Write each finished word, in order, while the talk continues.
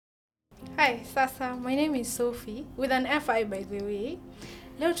Hi, Sasa. My name is Sofi, with an FI by the way.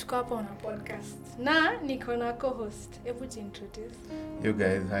 Leo tuko hapa on a podcast. Na niko na co-host. Hebu introduce. You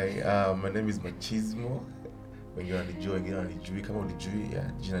guys, hi. My name is Machismo. Wengine wanijui kama unijui,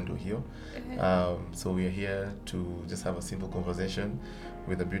 jina ndio hiyo. So we are here to just have a simple conversation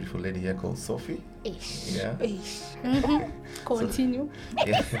with a beautiful lady here called Sofi. Yeah. Continue.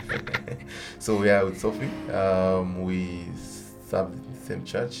 So we are with Sofi. We serve the same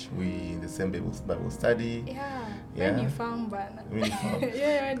church. We in the same Bible study. Yeah. Ni farm bana.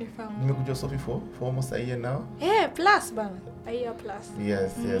 Yeah, ni farm. Nimekuja Sofi for almost a year now. Yeah, plus bana. A year plus.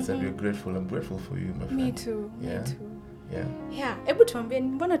 Yes, and we're grateful. I'm grateful for you, my friend. Me too. Yeah. Hebu tuambie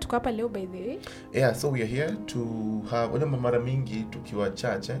mbona tuko hapa leo by the way? Yeah, so we are here to have mara mingi tukiwa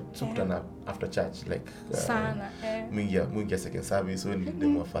church, so kutana after church like sana. Mwingi second service when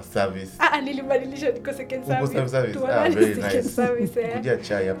demo first service. Nilibadilisha niko second service. Very nice. Kuja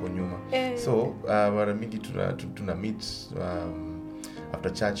chai hapo nyuma. So mara mingi tuna meet after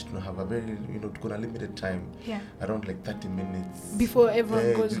church, to have a very, to go a limited time, around like 30 minutes before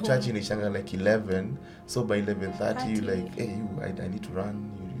everyone goes home. Church in Ishanga like 11, so by 11:30 you like, hey, I need to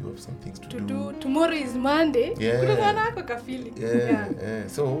run. You have some things to do. Tomorrow is Monday.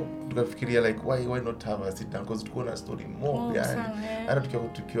 So tukafikiria like why not have a sit down, because tuko na story more hata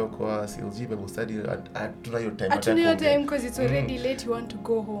tukiwa kwa CLG Bible study tuna your time because it's already late, you want to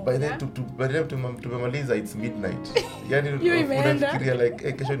go home. By then tumemaliza it's midnight. Yani unafikiria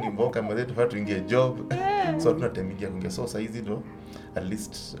like kesho ni mboka mzee tufaa tuingie job. So tuna time ya kuingia, so saizi ndo at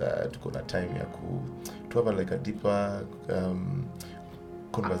least tuko na time ya to have like a deeper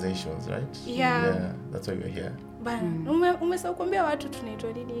conversations, right? Yeah, that's why we're here. Bana, umesahau kuambia watu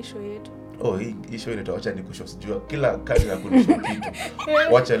tunaitwa nini show yetu? Hii show inaitwa Wacha Nikushow. Sijua kila kazi ya kunishow kitu.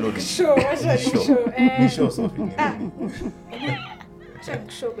 Wacha Nikushow. Ni show Sofi ni. Wacha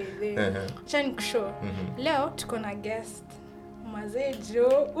Nikushow baby. Wacha Nikushow. Leo tuko na guest.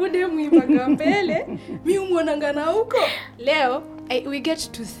 Mazejo, ude muimbaga mbele, mi umuonanga huko. Leo we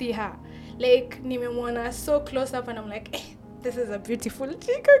get to see her. Like nimemwona so close up and I'm like, this is a beautiful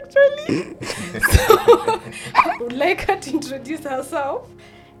chick actually. So I would like her to introduce herself.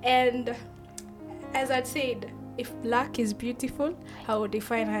 And as I said, if black is beautiful, I would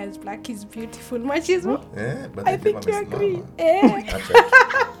define her as black is beautiful. Machismo? But I think you agree.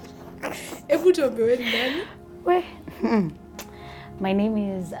 My name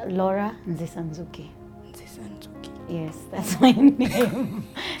is Laura Nzisanzuki. Yes, that's my name.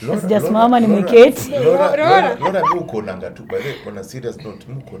 It's just mama nimeketi. Laura uko nanga tu bale kuna serious note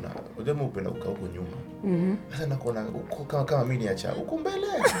mko na. Unajua mimi upenda uka huko nyuma. Sasa nakuona uko kama mimi niacha uko mbele.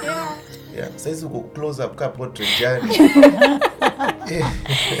 Yeah. Sasa uko close up ka portrait yani.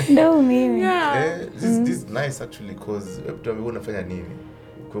 No mimi. This is nice actually because wewe unafanya nini?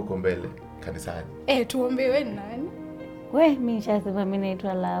 Uko mbele kanisani. Tuombe wewe nani? Mimi nishasema mimi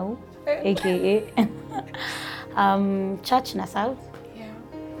naitwa Lau aka church na South.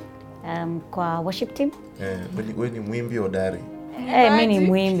 Kwa worship team. Wewe ni mwimbi hodari. Mimi ni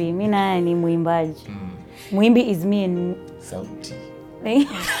mwimbi, mimi naye ni mwimbaji. Mwimbi is me and sauti.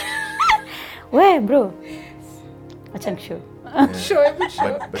 Bro. Wacha Nikushow. Sure.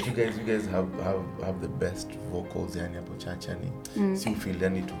 But you guys have the best vocals yani hapo church yani. Si feel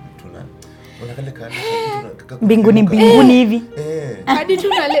yani tuna unakale kana mbinguni hivi. Hadi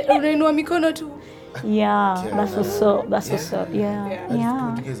unainua mikono tu. That's what's up. Yeah.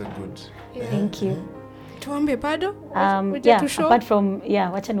 You guys are good. Thank you. Tuombe bado? Apart from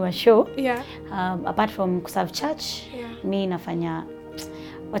Wacha Nikushow. Apart from kuserve church, mimi nafanya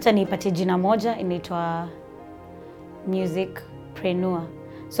wacha nipatie jina moja inaitwa musicpreneur.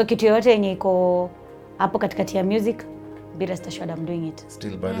 So kitu yote yenye iko hapo katikati ya music, be rest assured I'm doing it.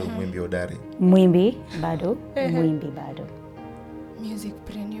 Still bado mwimbi hodari. Mwimbi bado.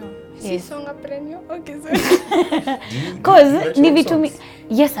 Musicpreneur. Yes. Songapreneur. Okay, so. Cause ni vitu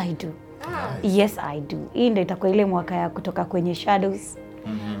yes I do. Yes I do. Hii ndio itakuwa ile mwaka ya kutoka kwenye shadows.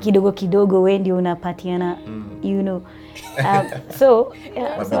 Kidogo wewe ndio unapatiana you know. So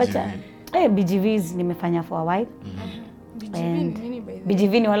wacha BGVs nimefanya for a while.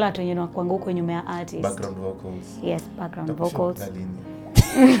 BGV ni wala watu wenye wanakuanga huko nyuma ya artist. Background vocals. Yes, background vocals.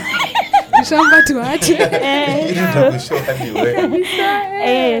 Shamba tuache.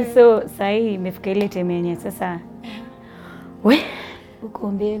 So sahi imefika ile time yenye sasa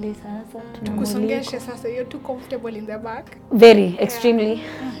uko mbele sasa tukusongeshe sasa, you're too comfortable in the back. Very extremely.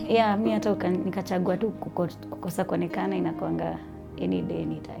 Mimi hata nikachagua tu kukosa kuonekana inakuanga any day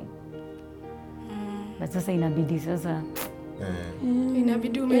anytime. But sasa inabidi sasa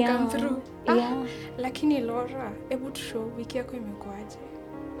inabidi come through. Lakini Laura, hebu tushow wiki yako imekuaje?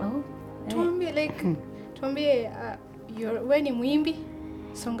 Tuambie like tuambie wewe ni mwimbi,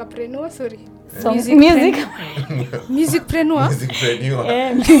 songapreneur, sorry. Musicpreneur. Musicpreneur.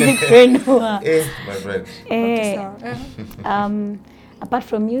 Musicpreneur. My friend. Okay, so, apart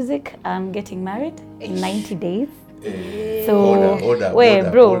from music, I'm getting married in 90 days. So, hold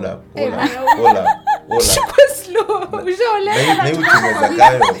up, bro. Hold up. Super slow. Ushaoleka.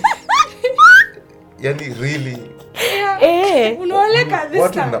 Yani really. Unaoleka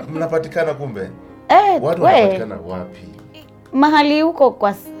this time. Watu mnapatikana kumbe? Watu wanapatikana wapi? Mahali huko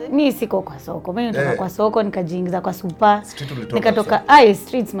kwa mimi siko kwa soko. Mimi nitoka kwa soko nikajiingiza kwa super. Nikatoka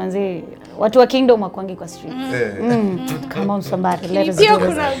streets manze. Watu wa Kingdom wakwangi kwa streets. Come on somebody, let us go.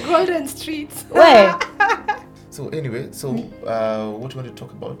 Kuna golden streets. So anyway, what you want to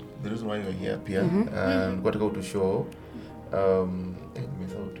talk about? The reason why you're here pia and what to go to show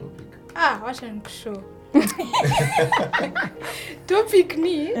topic. Wacha nikushow. Topic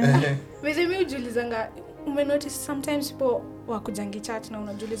ni mimi ujulizanga umenotice sometimes people wakujangi church na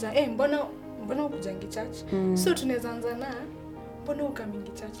unajiuliza mbona ukujangi church? So tunaweza anza na mbona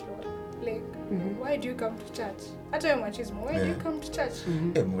ukamingi church like why do you come to church? Hata ya machismo, why do you come to church?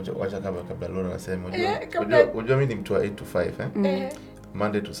 Wacha kabla Laura anasema unajua mimi ni mtu wa 8 to 5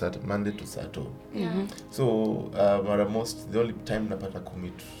 Monday to Saturday. So the only time napata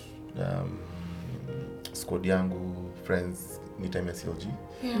commit squad yangu friends ni time ya CLG.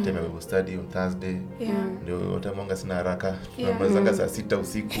 Time ya Bible study on Thursday. Ndio utamwanga sina haraka. Tunamalizanga saa 6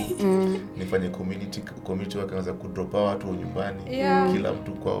 usiku. Nifanye community work kaanza ku drop watu nyumbani. Kila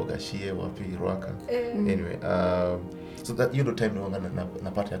mtu kwao gashie wapi Rwaka. Anyway, so that you know time no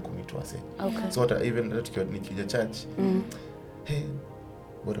napata ya commit wase. So hata even tukiwa nikija church. Hey,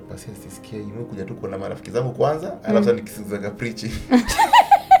 bora pasi sisikie kuja tu kuona marafiki zangu kwanza, alafu nikisikiza preaching.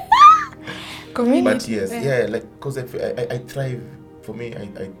 But yes, like because I thrive. For me,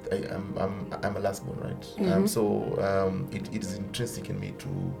 I'm a last born, right? So it is intrinsic in me to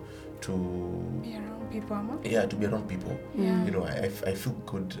be around people, to be around people. You know, I feel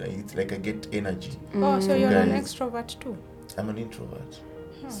good. It's like I get energy. So you're an extrovert too? I'm an introvert.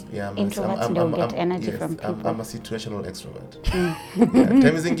 Yeah, introverts don't get energy from people. I'm a situational extrovert.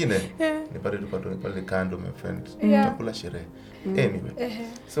 Time zingine nipate pale kando, my friend. Tutakula sherehe. Anyway,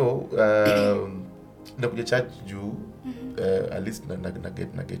 so nakuja church juu at least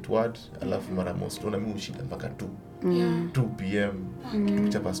na get word, alafu mara most na mimi ushika mpaka 2 PM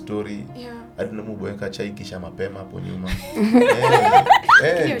kuchapa story. Hadi na mboeka chai kisha mapema hapo nyuma.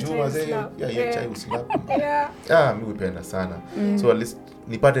 Juma zee chai uslap. Mimi upenda sana. So at least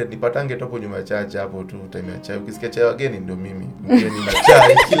nipatange hapo nyuma ya church hapo tu time ya chai. Ukisikia chai wageni ndio mimi. Mgeni na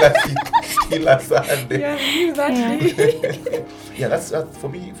chai kila siku, kila Sunday. That's for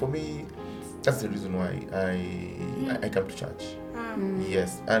me that's the reason why I come to church.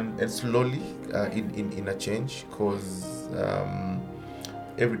 Yes, and slowly in a change, because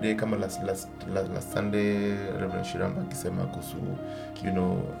every day kama last Sunday Reverend Shiramba akisema kuhusu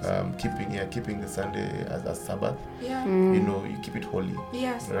keeping the Sunday as Sabbath. You know, you keep it holy.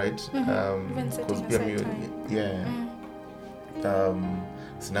 Right? Because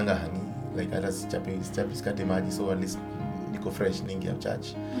sinanga hani like hata sichapi maji, so at least niko fresh ningia church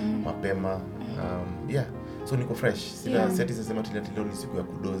mapema. So niko fresh. Sasa sema leo ni siku ya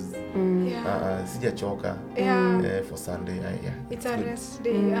kudozi. Sijachoka for Sunday. It's a rest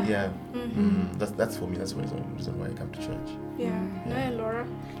day. That's for me. That's the reason why I come to church. Na Laura,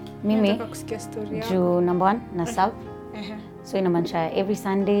 mimi nataka kusikia story yako. Juu number 1 na serve. So inamaanisha every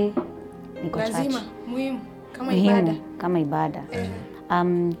Sunday niko church. Lazima muhimu kama ibada.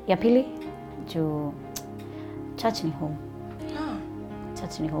 Ya pili juu church ni home.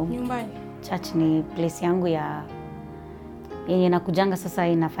 Church ni home. Nyumbani. Church ni place yangu yenye nakujanga sasa,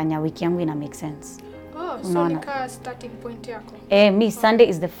 inafanya wiki yangu ina make sense. So nika starting point yako. Me Sunday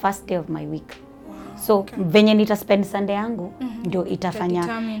is the first day of my week. So venye nita spend Sunday yangu ndio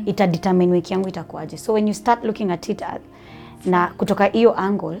itadetermine wiki yangu itakuaje. So when you start looking at it na kutoka hiyo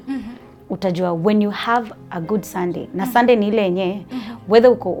angle, utajua when you have a good Sunday. Na Sunday ni ile yenye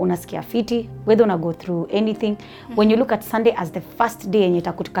whether uko unasikia fiti, whether una go through anything, when you look at Sunday as the first day yenye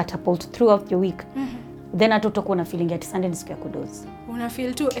itakutapult throughout your week, then atotokuwa na feeling at Sunday ni siku ya kudozi. Una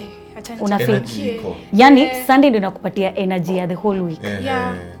feel tu una feel yani Sunday ndio inakupatia energy ya the whole week.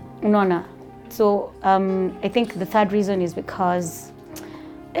 Unaona? So I think the third reason is because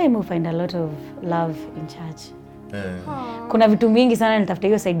I find a lot of love in church. Kuna vitu mingi sana nitafuta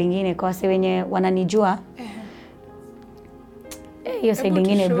hiyo side nyingine kwa wase wenye wananijua. Hiyo side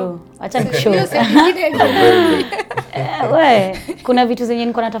nyingine bro. Acha nikushow. Hiyo side nyingine. Kuna vitu zenye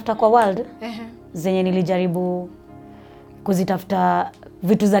niko natafuta kwa world. Zenye nilijaribu kuzitafuta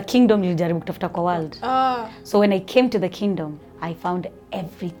vitu za kingdom nilijaribu kutafuta kwa world. So when I came to the kingdom, I found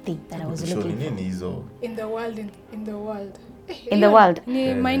everything that I was looking for. Nini hizo? In the world. In the world.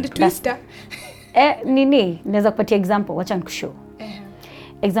 Ni mind twister. Nini? Naweza kupatia example. Wacha nikushow.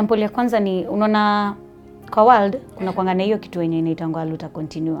 Example ya kwanza ni unaona kwa world kuna kuangana hiyo kitu yenye inaitangwa luta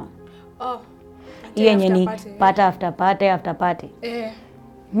continua. Hiyo yenye ni party after party.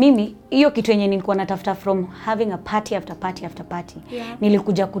 Mimi hiyo kitu yenye nilikuwa natafuta from having a party after party after party.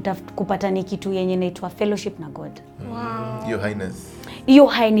 Nilikuja kupata ni kitu yenye inaitwa fellowship na God. Wow. Your highness. Hiyo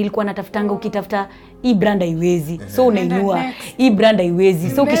high nilikuwa natafutanga ukitafuta hii brand haiwezi. So unainua hii brand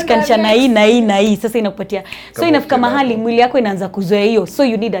haiwezi. So ukishikanisha na hii sasa inakupatia. So inafika mahali mwili yako inaanza kuzoea hiyo. So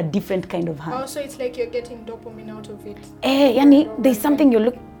you need a different kind of high. Also it's like you're getting dopamine out of it. Yani there's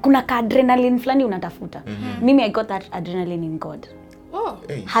something kuna ka adrenaline fulani unatafuta. Mimi I got that adrenaline in God.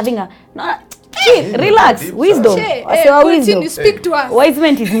 Having a relax, wisdom. Wisdom. Speak to us. Wise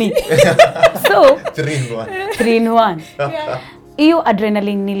man is me. So 3 in 1. Hiyo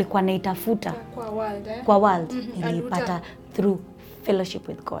adrenaline nilikuwa naitafuta kwa world nilipata through fellowship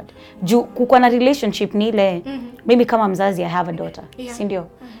with God. Juu kukuwa na relationship ni ile mimi kama mzazi I have a daughter, si ndio?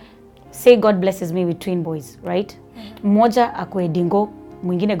 Say God blesses me with twin boys, right? Mmoja akwe dingo,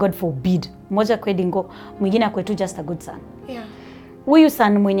 mwingine God forbid. Mmoja akwe dingo, mwingine akwe tu just a good son. Huyu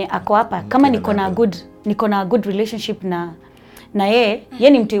son mwenye ako hapa kama niko na good relationship na yeye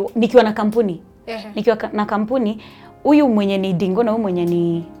ni mtu nikiwa na kampuni. Nikiwa na kampuni huyu mwenye ni dingo na huyu mwenye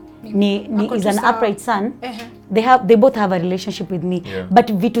ni is an upright son. They both have a relationship with me.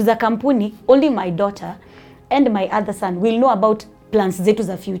 But vitu za kampuni only my daughter and my other son will know about plans zetu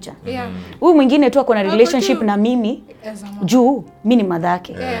za future. Huyu mwingine tu ako na relationship na mimi juu mimi ni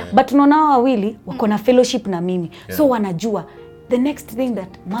madhake. But tunaona wawili wako na fellowship na mimi. So wanajua the next thing that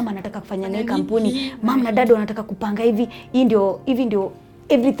mama anataka kufanya na kampuni, mama na dad wanataka kupanga hivi ndio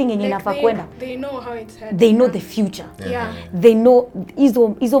everything yenye inafaa kwenda. They know how it's headed. They know the future. They know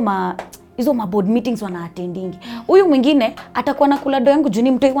hizo ma board meetings wana attending. Huyu mwingine atakuwa nakula do yangu juu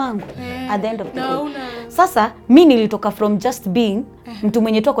ni mtoi wangu at the end of the day. Sasa mimi nilitoka from just being mtu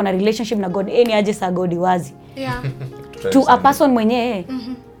mwenye tu ako na relationship na God, ni aje sa God wazi. To a person mwenye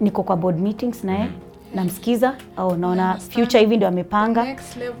niko kwa board meetings naye namsikiza au naona future hivi ndio amepanga.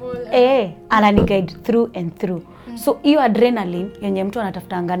 Next level. Anani guide through and through. So hiyo adrenaline yenye mtu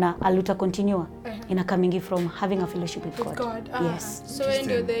anatafutanga na aluta continue ina coming from having a fellowship with God. Yes. So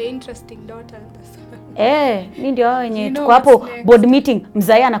ndio the interesting daughter. Ni ndio wenye tuko hapo board meeting,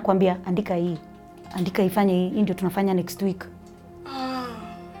 mzee anakuambia andika ifanye hii ndio tunafanya next week.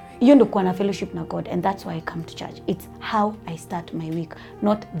 Hiyo ndio kuwa na fellowship na God, and that's why I come to church. It's how I start my week,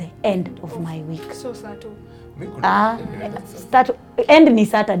 not the end of my week. So Sato. End ni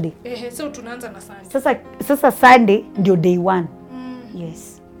Saturday. So tunaanza na Sunday. Sasa Sunday ndio day 1.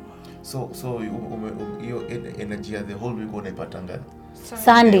 Yes. So hiyo energy the whole week unaipatanga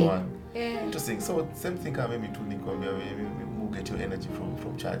Sunday. Interesting. So same thing kama mimi tu nikwambia wewe get your energy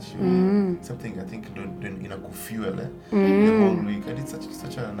from church. Something I think inakufuel the whole week, and it's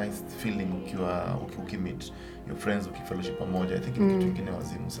such a nice feeling ukimeet your friends ukifellowship pamoja. I think ni kitu kingine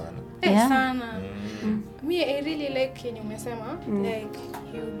wazimu sana. Sana. Me I really like yenye umesema like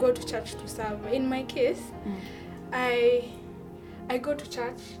you go to church to serve. In my case I go to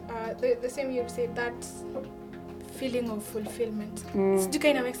church the same you said, that feeling of fulfillment. Sijui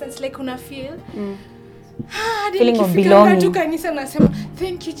kama makes sense, like una feel feeling of belonging. Tu kanisa nasema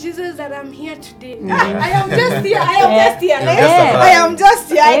thank you Jesus that I'm here today. I am just here. I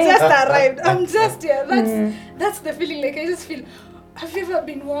just arrived. I'm just here. That's the feeling, like I just feel. Have you ever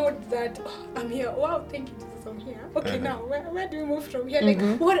been wowed that I'm here? Wow, thank you Jesus, I'm here. Okay, now where do we move from here? Like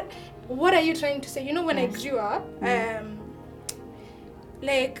what are you trying to say? You know, when I grew up,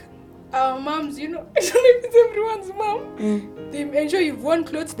 like our moms, you know, I don't know if it's everyone's mom. They ensure you've worn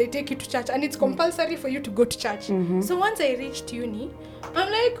clothes, they take you to church, and it's compulsory for you to go to church. So once I reached uni,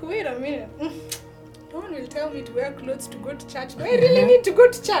 I'm like, wait a minute. No one will tell me to wear clothes to go to church. Do I really need to go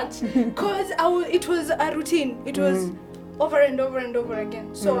to church? Because it was a routine. It was over and over and over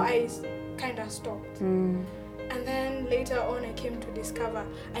again. So I kind of stopped. And then later on, I came to discover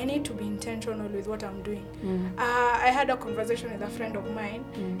I need to be intentional with what I'm doing. I had a conversation with a friend of mine.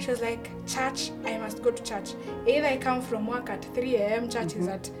 She was like, church, I must go to church. Either I come from work at 3 a.m., church is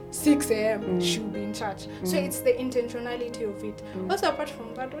at 6 a.m., she'll be in church. So it's the intentionality of it. Also, apart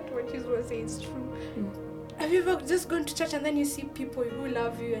from that, what Jesus was saying is true. Have you ever just gone to church and then you see people who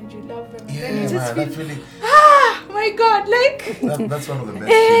love you and you love them, and then you just feel, my God, like that's one of the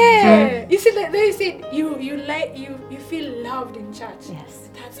best things. You see, like they said, you feel loved in church. Yes,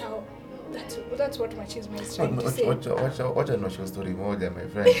 that's how That's what machismo is trying to say. Wacha nikushow story moja, my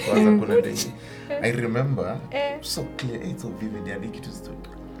friend. Kwanza kuna day I remember so clear, it's so vivid, yani kitu story.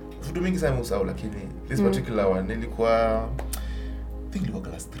 Vitu mingi sana usahau, lakini this particular one nilikuwa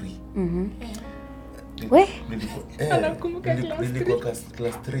class 3. We? Anakumbuka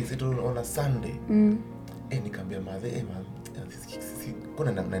class 3, sit on a Sunday. Nikamwambia mother,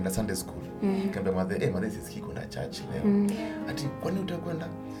 kuna naenda Sunday school. Nikamwambia mother sisi kuna church leo. Ati kwani utakwenda?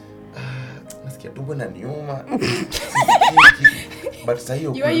 Nasikia tumbo na niuma. But sasa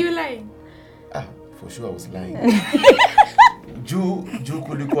hiyo you lying? For sure I was lying. Juu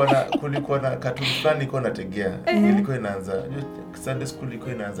kulikuwa na cartoon fulani iko nategea. Ilikuwa inaanza Sunday school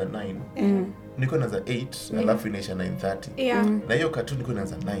ilikuwa inaanza 9. Nilikuwa naanza 8 alafu inaisha 9:30. Na hiyo cartoon ilikuwa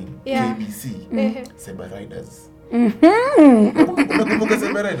inaanza 9 KBC. Saber Riders. Unakumbuka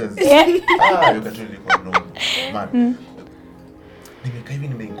Saber Riders? Hiyo cartoon ilikuwa no. Man. Nimekaa hivi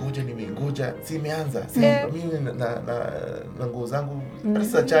nimeingoja si imeanza. Mimi na nguo zangu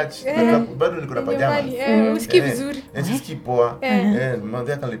hasa church bado niko na pajama. Usikii vizuri. Sisikii poa.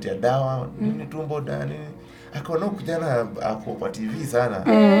 Mwanzo akaletea dawa, nini tumbo ndani. Akaona kijana ako kwa TV sana.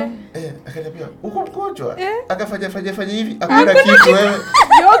 Akaniambia, "Uko mgonjwa?" Akafanya hivi, hakuna kitu wewe.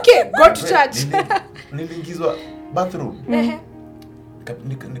 Okay, go to church. Niliingizwa bathroom.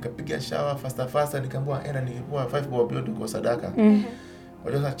 Nikapiga shower faster nikaambiwa nilikuwa 5 bob yote kwa sadaka.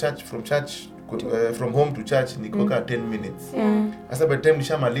 Wajua from home to church nikoka 10 minutes. Sasa by the time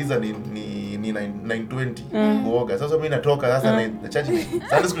nishamaliza ni 9:20 kuoga. Sasa mimi natoka sasa na church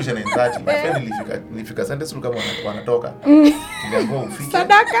Sunday school ni 9:30. Nilifika Sunday school kama wanatoka. Niliambiwa ufike.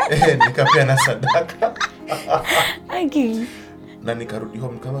 Sadaka? Nikapea na sadaka. Okay. Na nikarudi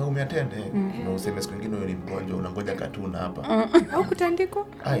home kama umeatende. Na useme siku nyingine wewe ni mgonjwa unangoja katuna hapa. Au kutandiko?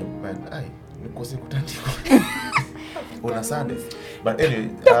 Nikose kutandiko. On Sunday. But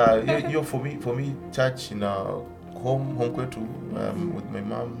anyway, for me church in home kwetu with my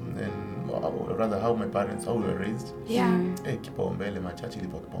mom and rather how we were raised. Kipaumbele church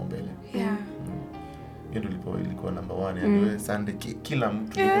ilikuwa kipaumbele. Hiyo ilikuwa number 1 and Sunday kila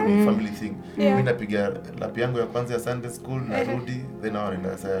mtu ni family thing. Mimi napiga lap yangu ya kwanza ya Sunday school narudi then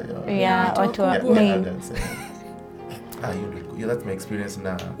naenda sasa watu that's my experience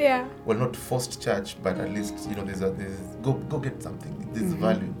now. Well, not forced church, but at least there's go get something. There's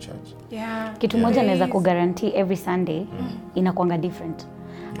value in church. Kitu moja naweza kuguarantee every Sunday inakuanga different.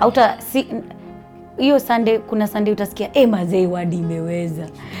 Auta hiyo Sunday kuna Sunday utasikia mazee wadi imeweza.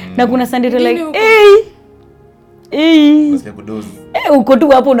 Na kuna Sunday like Unasikia kudozi. Uko tu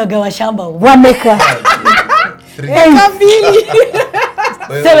hapo unagawa shamba. Wameka. 3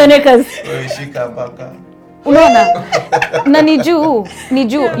 7 acres. Wewe shika mpaka. Unaona? Na ni juu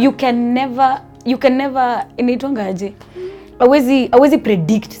you can never inaitwangaje? Hawezi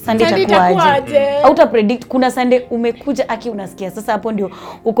predict Sunday itakuwaje. Hauta predict kuna Sunday umekuja unasikia sasa hapo ndio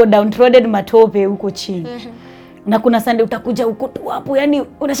uko downtrodden matope huko chini. Na kuna Sunday utakuja uko tu hapo yani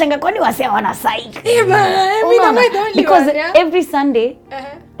unashanga kwani wase wana psych. Because every Sunday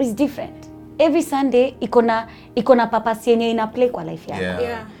is different. Every Sunday iko na purpose yenye ina play kwa life yako.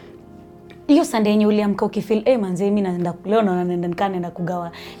 Hiyo Sunday yenye uliamka ukifeel manze mimi naenda leo na naenda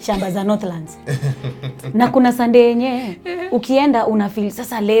kugawa shamba za Northlands. Na kuna Sunday yenye ukienda una feel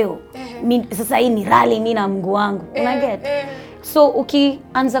sasa leo sasa hii ni rally mimi na Mungu wangu. Una get? So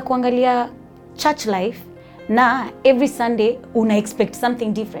ukianza kuangalia church life na every Sunday una expect something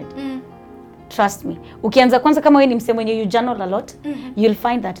different. Trust me. Ukianza kwanza kama wewe ni msemo mwenye you journal a lot, you'll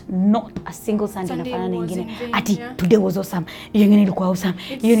find that not a single Sunday inafanana na nyingine. Ati today was awesome. Hiyo nyingine ilikuwa awesome.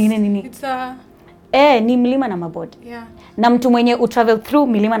 Hiyo nyingine nini? It's a ni milima na mabonde. Na mtu mwenye travel through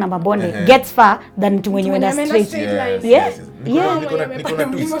milima na mabonde gets far than mtu mwenye wenda straight.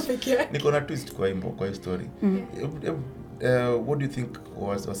 Niko na twist kwa hiyo story. What do you think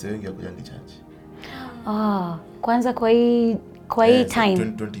was wengi ya kuja church? Kwanza kwa hii time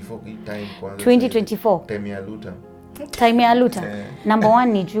 2024 time ya Luther number 1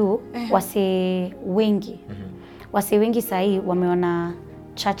 ni juu wase wengi sahi wameona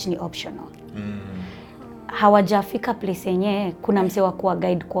church ni optional. Hawajafika place yenye kuna mse wa kuwa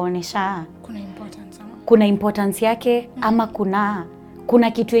guide kuonesha kuna importance yake ama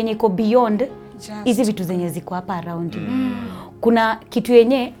kuna kitu yenye iko beyond hizi vitu zenye ziko hapa around you. Kuna kitu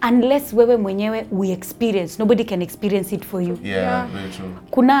yenye unless wewe mwenyewe we experience, nobody can experience it for you. Very true.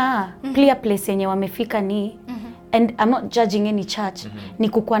 Kuna clear place yenye wamefika ni and I'm not judging any church, ni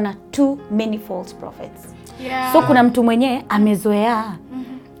kukuwa na too many false prophets. So kuna mtu mwenye amezoea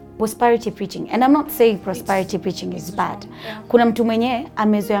prosperity preaching, and I'm not saying prosperity preaching is bad. Kuna mtu mwenye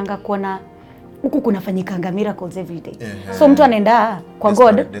amezoeanga kuona huku kunafanyikanga miracles every day. So mtu anaenda kwa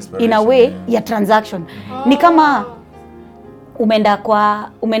God in a way ya transaction. Ni kama umeenda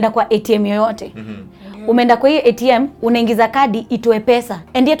kwa ATM yoyote. Umeenda kwa hiyo ATM, unaingiza kadi itoe pesa.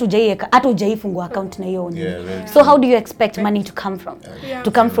 And yet hata hujaifungua account na hiyo. So how do you expect money to come from?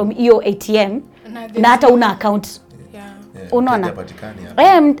 To come from hiyo ATM na hata una account. Unaona?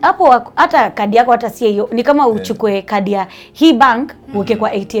 Hapo hata kadi yako hata si hiyo. Ni kama uchukue kadi ya hii bank uweke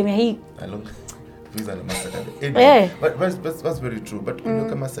kwa ATM ya hii. Visa na Mastercard. But that's very true. But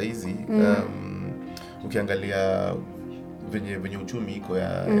kama saizi ukiangalia venye uchumi iko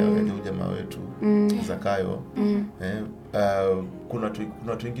ya jamaa wetu Zakayo, kuna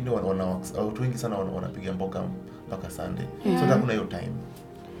watu wengine watu wengi sana wanapiga mboka mpaka Sunday. So hakuna hiyo time.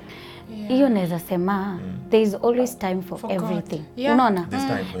 Hiyo naweza sema there is always time for everything. Unaona?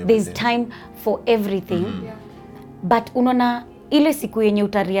 There's time for everything. But unaona ile siku yenye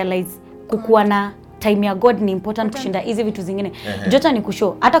utarealize kukuwa na time ya God ni important kushinda hizi vitu zingine. Wacha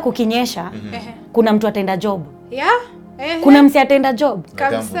nikushow, hata kukinyesha kuna mtu ataenda job. Kuna msi ataenda job.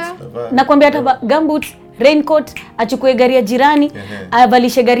 Kabisa. Nakwambia hata gumboots, raincoat, achukue gari ya jirani,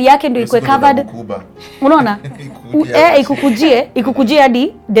 avalishe gari yake ndio ikuwe covered. Unaona? Ikukujie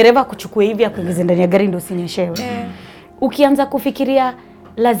hadi dereva kuchukue hivi akuingize ndani ya gari ndio usinyeshewe. Ukianza kufikiria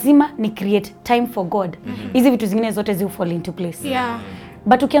lazima ni create time for God. Hizi vitu zingine zote zi fall into place.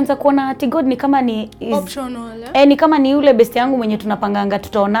 But ukianza kuona ati God ni kama ni optional. Ni kama ni yule best yangu mwenye tunapanganga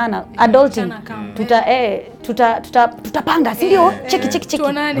tutaonana adulting. Tutapanga, si ndio? Cheki.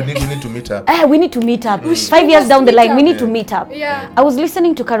 We need to meet up. We need to meet up. 5 years down the line we need to meet up. I was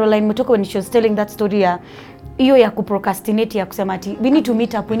listening to Caroline Mutoka when she was telling that story ya hiyo ya kuprocrastinate ya kusema ati we need to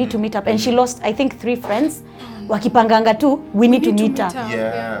meet up and she lost I think 3 friends wakipanganga tu we need to meet up.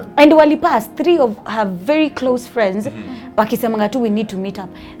 And walipass 3 of her very close friends wakisemanga tu we need to meet up.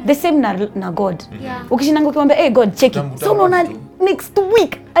 The same na God. Ukishinanga ukimwambia hey God check it. So unaona next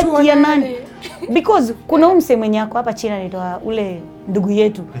week atia nani? Because kuna umse mwenye yako hapa China anaitwa ule ndugu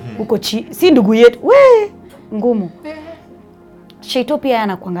yetu huko si ndugu yetu. We ngumu. Sheito pia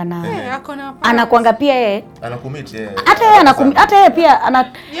anakuanga na anakuanga pia yeye anakumit yeye hata yeye pia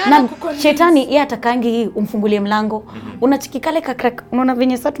na shetani yeye atakangi hii umfungulie mlango unachikikale ka crack. Unaona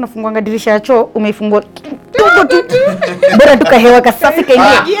venye sasa tunafunguanga dirisha ya choo umeifungua bora tukahewa kasafi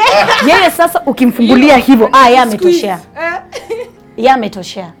kaingia yeye sasa ukimfungulia hivyo yeye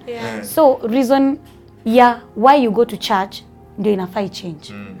ametoshea. So reason why you go to church ndio inafai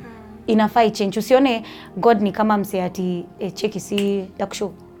change. Inafai change. Usione God ni kama mseati cheki si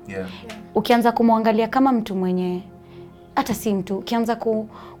dakushow. Ukianza kumwangalia kama mtu mwenye hata si mtu, ukianza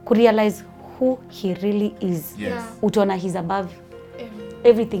kurealize who he really is. Utaona he's above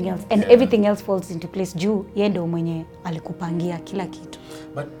everything else and everything else falls into place juu yeye ndio mwenye alikupangia kila kitu.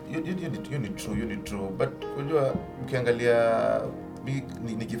 But you need true. But unajua ukiangalia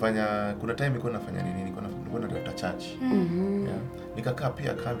nikifanya kuna time nilikuwa nafanya nini, nilikuwa natafuta church. Nikakaa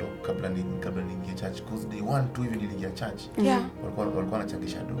pia kando kabla niingie church because they want to even niliingia church. Walikuwa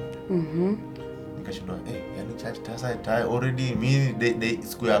wanachangisha do. Nikashindwa yani church sasa already me they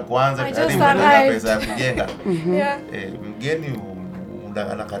siku ya kwanza tayari mnaleta pesa ya kujenga. Mgeni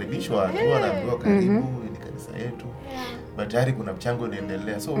anakaribishwa tu anaambiwa karibu ni kanisa yetu. But tayari kuna mchango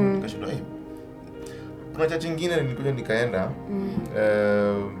unaendelea. So nikashindwa kuna church nyingine nilikuja nikaenda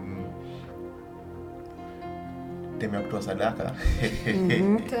teme kutoa sadaka.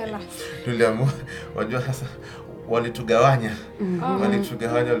 Tuliamua wajua sasa walitugawanya.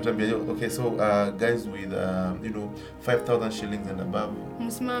 Walituambia okay so guys with 5,000 shillings and above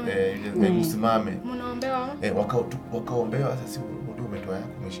msimame. Mnaombewa? Wakaombewa sasa si ndio umetoa yako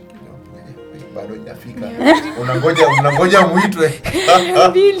umeshikilia bado hajafika. Unangoja muitwe.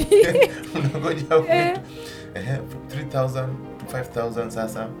 Unangoja muitwe. 3,000 to 5,000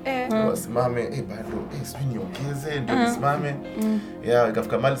 sasa. Wasimame bado sijui niongeze ndio nisimame.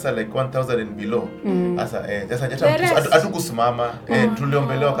 Ikafika mali sasa like 1,000 and below. Sasa hatukusimama.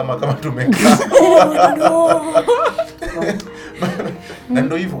 Tuliombelewa kama tumekaa. Na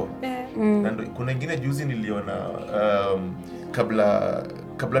ndio hivyo. Kuna ingine juzi niliona kabla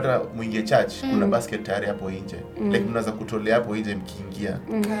hata muingie church kuna basket tayari hapo nje. Like mnaweza kutolea hapo nje mkiingia.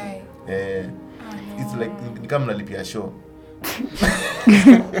 It's like ni kama mnalipia show.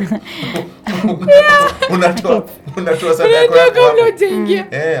 Unatoa sadaka yako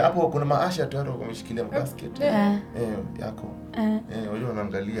hapo kuna maasha tayari wameshikilia basket yako. Wao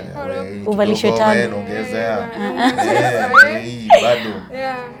wanaangalia uvalishwe tano ongeza bado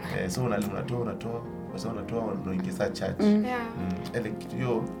so unatoa ndio ingiza church. Ile kitu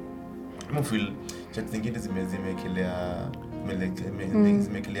hiyo mfeel church zingine zimekelea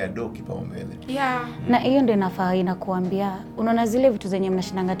zimekelea do kipaumbele. Yeah. Na hiyo ndio inafaa inakuambia, unaona zile vitu zenye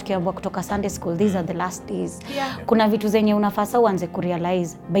mnashindanga tukiambiwa kutoka Sunday school, these are the last days. Yeah. Kuna vitu zenye unafaa uanze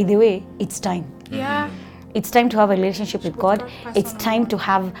kurealize, by the way, it's time. Yeah. It's time to have a relationship with God. It's time to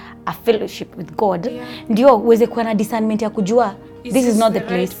have a fellowship with God. Yeah. Ndio uweze kuwa na discernment ya kujua this is not the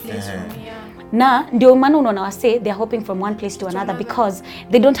place. Right place for me, yeah. Na ndio maana unaona wase they are hopping from one place to another because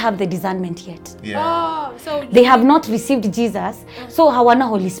they don't have the discernment yet. Yeah. So They have not received Jesus, so hawana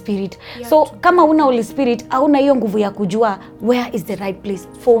Holy Spirit. So kama una Holy Spirit, hauna hiyo nguvu ya kujua where is the right place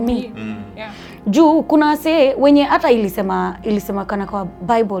for me. Yeah. Juu kuna wase wenye hata ilisema kana kwa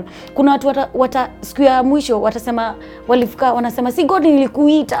Bible, kuna watu siku ya mwisho watasema, walifika wanasema si God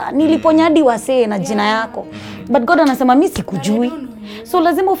nilikuita, niliponyadi wase na jina yako. But God anasema mimi sikujui. So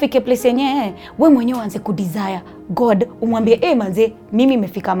lazima ufike place yenye wewe mwenyewe uanze kudesire God, umwambie manze mimi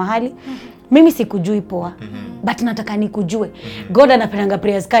nimefika mahali mimi sikujui poa, but nataka nikujue. God anapendanga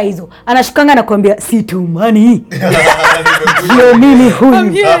prayers ka hizo, anashukanga na kuambia situmani. Yo mimi huyu.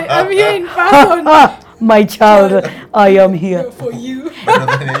 I'm here in person. My child, I am here For you.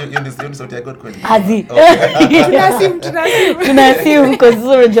 You sauti ya God kweli. Azi. Tunasimu. Because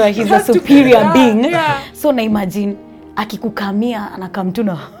he's a superior being. Yeah. So na imagine akikukamia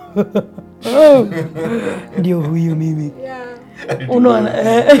anakamtuna. Ndio huyu mimi. Yeah. Unaona?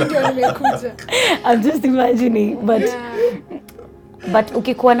 Ndio nimekuja. I'm just imagining, but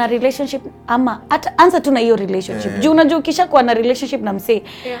ukikuwa na relationship ama anza tu na hiyo relationship. Juu unajua ukishakuwa na relationship na msee,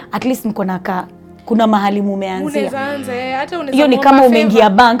 at least mko na kuna mahali mumeanzia. Unaweza anza hata unaweza. Hiyo ni kama umeingia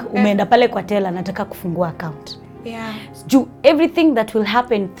bank, umeenda pale kwa teller nataka kufungua account. Yeah. Juu everything that will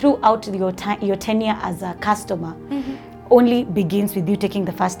happen throughout your tenure as a customer only begins with you taking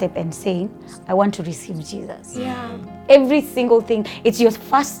the first step and saying, I want to receive Jesus. Yeah. Every single thing, it's your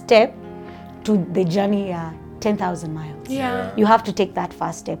first step to the journey 10,000 miles. Yeah. You have to take that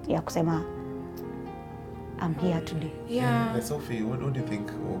first step ya kusema I'm here today. Yeah. Na Sophie, what do you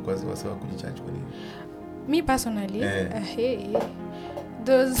think was kujichurch kwa nini? Me personally,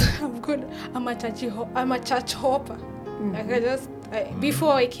 those have good. I'm a church hopper. Like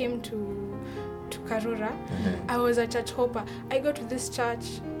before I came to Karura, I was a church hopper. I go to this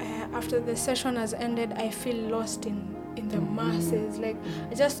church after the session has ended. I feel lost in the masses. Like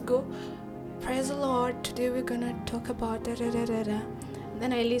I just go, praise the Lord. Today we're gonna talk about da da da da da.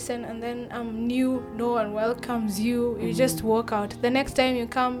 Then I listen, and then I'm new. No one welcomes you. You just walk out. The next time you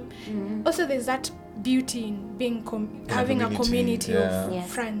come, also there's that beauty in being having a community of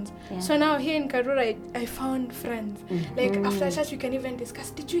friends. Yeah. So now here in Karura, I found friends. Like after church, we can even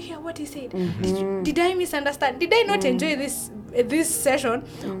discuss. Did you hear what he said? Did I misunderstand? Did I not enjoy this session?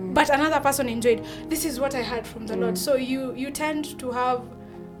 But another person enjoyed. This is what I heard from the Lord. So you tend to have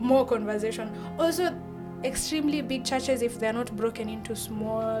more conversation. Also, extremely big churches, if they're not broken into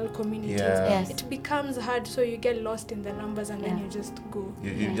small communities, it becomes hard, so you get lost in the numbers, and then you just go.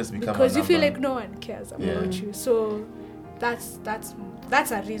 You just become because you feel like no one cares about you. So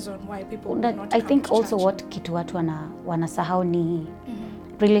that's a reason why people do not I come think to also church. what kitu watu wanasahau ni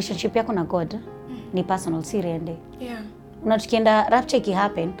relationship yako na God ni personal, si rende. Yeah. Unatukienda rapture iki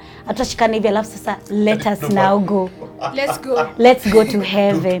happen, atashikana hivi alafu sasa let us now go. Let's go to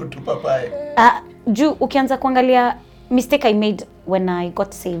heaven. Juu ukianza kuangalia mistake I made when I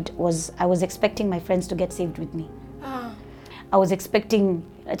got saved was I was expecting my friends to get saved with me. I was expecting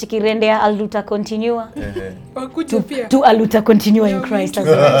chikirendea aluta continua to aluta continua in Christ as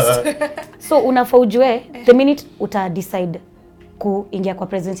well. So unafaa ujue the minute uta decide kuingia kwa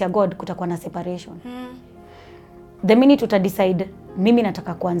presence ya God kutakuwa na separation. The minute uta decide mimi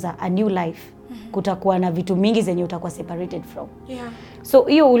nataka kuanza a new life, kutakuwa na vitu mingi zenye utakuwa separated from. So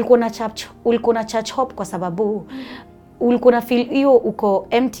hiyo ulikuwa na church hope kwa sababu ulikuwa na feel hiyo uko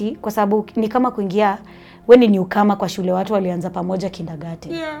empty kwa sababu ni kama kuingia wewe ni kama kwa shule watu walianza pamoja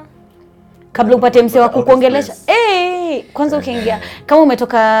kindergarten. Kabla upate mse wa kukuongelesha. Kwanza ukiingia kama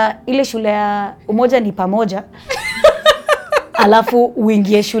umetoka ile shule ya umoja ni pamoja. Alafu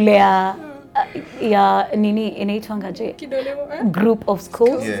uingie shule ya nini inaitwangaje? Group of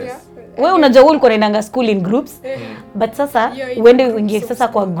schools. Wewe unajua ulikuwa unaenda school in groups. But sasa uende uingie sasa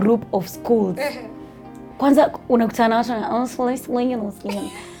kwa group of schools. Kwanza unakutana na watu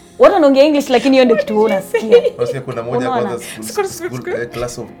watu wanaongea English lakini hiyo ndio kitu wewe unasikia. Unasikia kuna moja kwanza school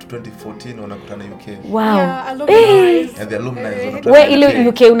class of 2014 wanakutana UK. Wow. And the alumni wanakutana. Wewe ile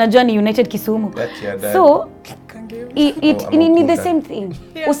UK unajua ni United Kisumu. So it need the same thing.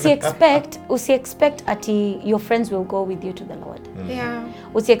 Usi expect ati your friends will go with you to the Lord.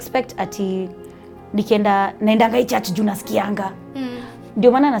 Usi expect ati naendanga church juu nasikianga.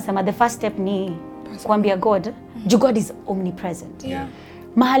 Ndio maana nasema the first step ni kuambia God, God is omnipresent. Yeah.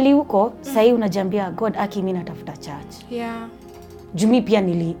 Mahali huko sasa unajambia God, aki mimi natafuta church. Yeah. Jumi pia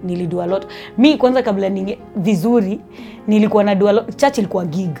nilidua lot. Mi kwanza kabla vizuri nilikuwa na dua lot. Church ilikuwa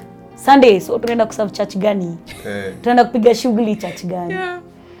gig. Sunday, so tunaenda kuserve church gani? Tunaenda kupiga shughuli church gani? Yeah.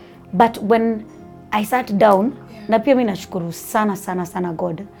 But when I sat down, na pia mimi nashukuru sana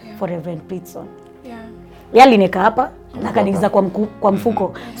God for Reverend Pitson. Yeah. Yali neka hapa na kanigiza kwa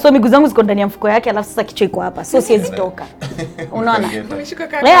mfuko. So miguu zangu ziko ndani ya mfuko yake, alafu sasa kichwa iko hapa. So siwezi toka. Unaona?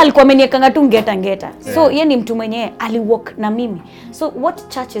 Leo alikuwa ameniekanga tu ngeta. So yeye ni mtu mwenyewe aliwalk na mimi. So what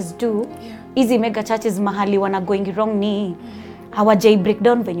churches do, hizi mega churches mahali wana going wrong ni hawajai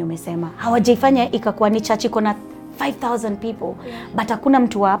breakdown venye umesema. Hawajaifanya ikakuwa ni church iko na 5,000 people, but hakuna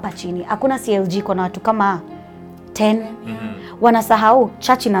mtu wa hapa chini. Hakuna CLG iko na watu kama 10. Wanasahau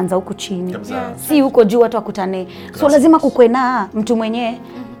church inaanza huku chini. Si huko juu watu wakutane. So lazima kukue na mtu mwenye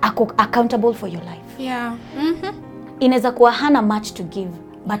ako accountable for your life. Yeah. Inaweza kuwa hana much to give,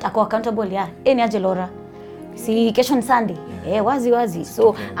 but ako accountable. Ni aje Laura? Si kesho ni Sunday. Wazi.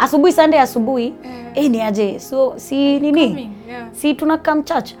 So asubuhi Sunday ni aje? So si nini? Si tunakam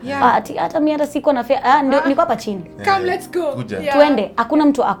church. Hata mimi hata siko na fare. Niko hapa chini. Come, let's go. Tuende. Hakuna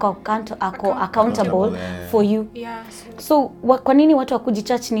mtu ako accountable for you. So kwa nini watu wakuji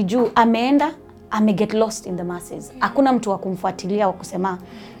church ni juu ameenda get lost in the masses. Hakuna mtu wa kumfuatilia wa kusema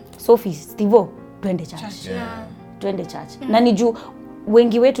Sofi, Steve, twende church. Twende church. Na ni juu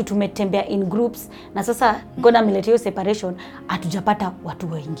wengi wetu tumetembea in groups na sasa God ameletea separation, hatujapata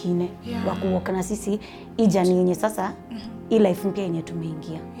watu wengine wa kuoka na sisi ijani yenye sasa hii life mpya yenye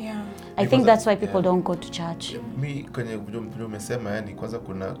tumeingia. I think that's why people don't go to church. Mi kwenye vile umesema yani kwanza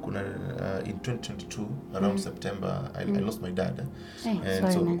kuna in 2022 around September I lost my dad.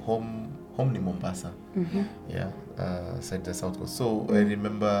 And so home ni Mombasa. Side the South Coast. So I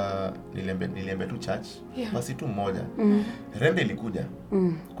remember niliambia tu church basi tu mmoja. Rende ilikuja.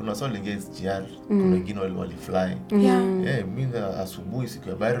 Kuna swali lingia SGR, kuna wengine walifly. Mimi asubuhi siku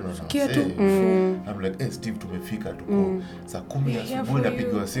ya Byron na nasema I'm like Steve tumefika tuko saa 10 asubuhi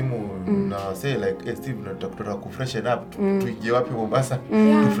napigiwa simu na say like Steve tunataka ku freshen up tuingie wapi Mombasa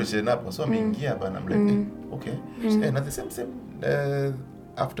to freshen up. So ameingia bana I'm like okay. And at the same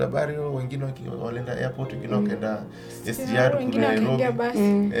after burial wengine walienda airport, wengine wakaenda SGR kule Nairobi.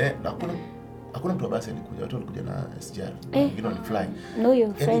 Hakuna mtu basi alikuja, watu walikuja na SGR, wengine walifly. Know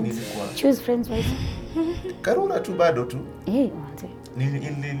your friends. Choose friends wisely. Karura tu bado tu. Wante.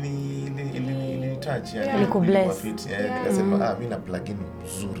 Ili touch yani. Nikubless. Nikasema mimi na plugin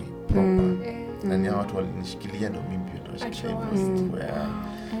mzuri proper. Na ni watu walinishikilia ndio mimi pia nitawashikilia.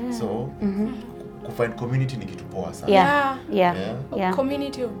 So kufind community ni kitu poa sana.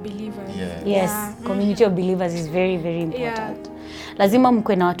 Community of believers. Yes, community of believers is very very important. Lazima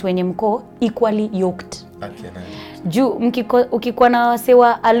mkwe na watu wenye mko equally yoked. Juu ukikuwa na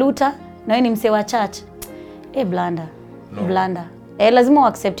wasewa aluta na wewe ni msewa church, blanda. Lazima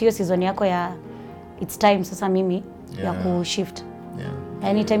uaccept hiyo season yako ya it's time sasa mimi ya kushift.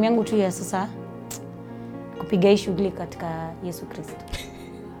 Yani time yangu tu ya sasa kupiga hii shughuli katika Yesu Kristo.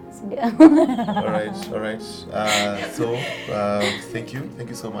 All right. So thank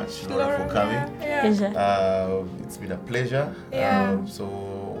you so much Laura for coming. It's been a pleasure. So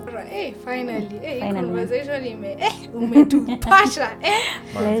finally. Conversation umetupasha.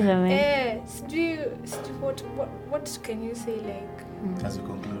 Pleasure man. What can you say like as we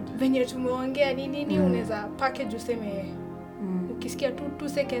conclude? Venye tumeongea nini unaweza package useme ukisikia 2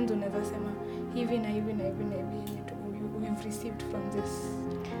 seconds unaweza sema hivi na hivi we've received from this.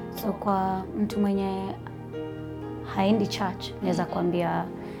 So kwa mtu mwenye haendi church, naweza kuambia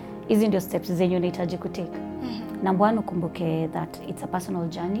hizi ndio steps zenye unahitaji kutake. Number 1, ukumbuke that it's a personal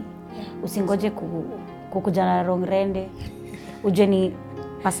journey. Usingoje kukuja na wrong rende. Ujue ni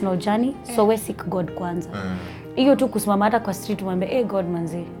personal journey. So we seek God kwanza. Hiyo tu kusimama hata kwa street mwambie God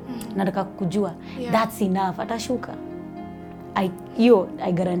manzi, nataka kukujua. That's enough. Atashuka.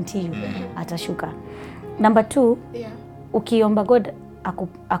 I guarantee you atashuka. Number 2, ukiomba God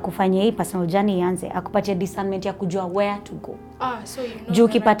akufanyie hii personal journey ianze, akupatie discernment ya kujua where to go. So you know. Juu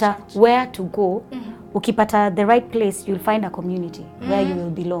ukipata where to go, ukipata the right place, you'll find a community where you will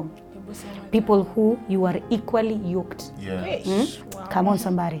belong. People who you are equally yoked. Wow. Come on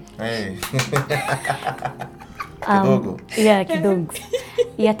somebody. Hey. Kidogo. Kidogo.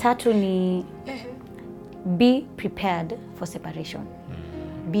 Ya 3 ni be prepared for separation.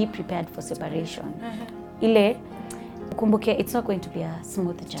 Be prepared for separation. Ile kumbuke it's not going to be a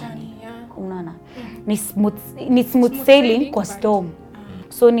smooth journey. Unaona? Ni smooth sailing kwa storm.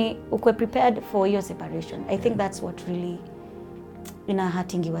 So ni ukwe prepared for your separation. I think that's what really ina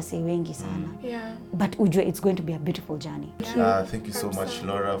hatingi wasee wengi sana. Yeah. But ujue it's going to be a beautiful journey. Thank you so much,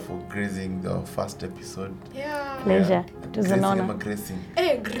 Laura, for gracing the first episode. Yeah. Pleasure. It was an honor. Gracing.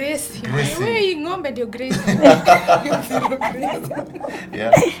 Grace. Wewe ngombe ndio Grace.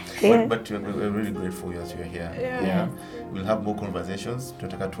 Yeah. But we're really grateful that you're here. Yeah. We'll have more conversations.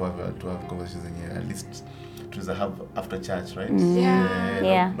 Tunataka to have conversations at least to have after church, right?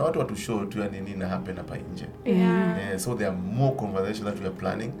 Yeah. Not what to show to nini na happen hapa nje. Yeah. So there are more conversations that we are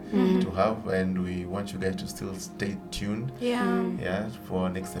planning to have, and we want you guys to still stay tuned. Yeah, for our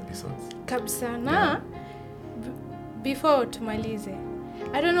next episodes. Kabisa na before tumalize,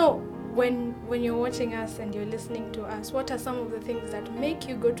 I don't know, when you're watching us and you're listening to us, what are some of the things that make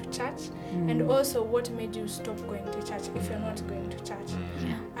you go to church, and also what made you stop going to church if you're not going to church?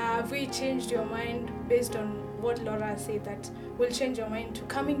 Have we changed your mind based on what Laura said, that will change your mind to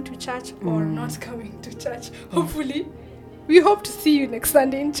coming to church or not coming to church? Hopefully, we hope to see you next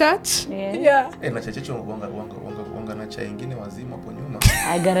Sunday in church. Na chachecho wanga na chai ingine wazima hapo nyuma.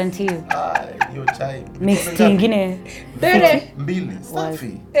 I guarantee you. Hiyo chai Mixed ingine mbili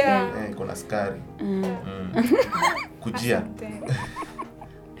safi. Kuna sukari. Kujia.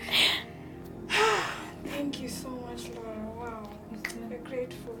 Thank you so much, Laura. Wow. We're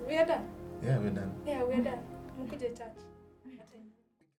grateful. We are done. Yeah, we're done. Mkuje church.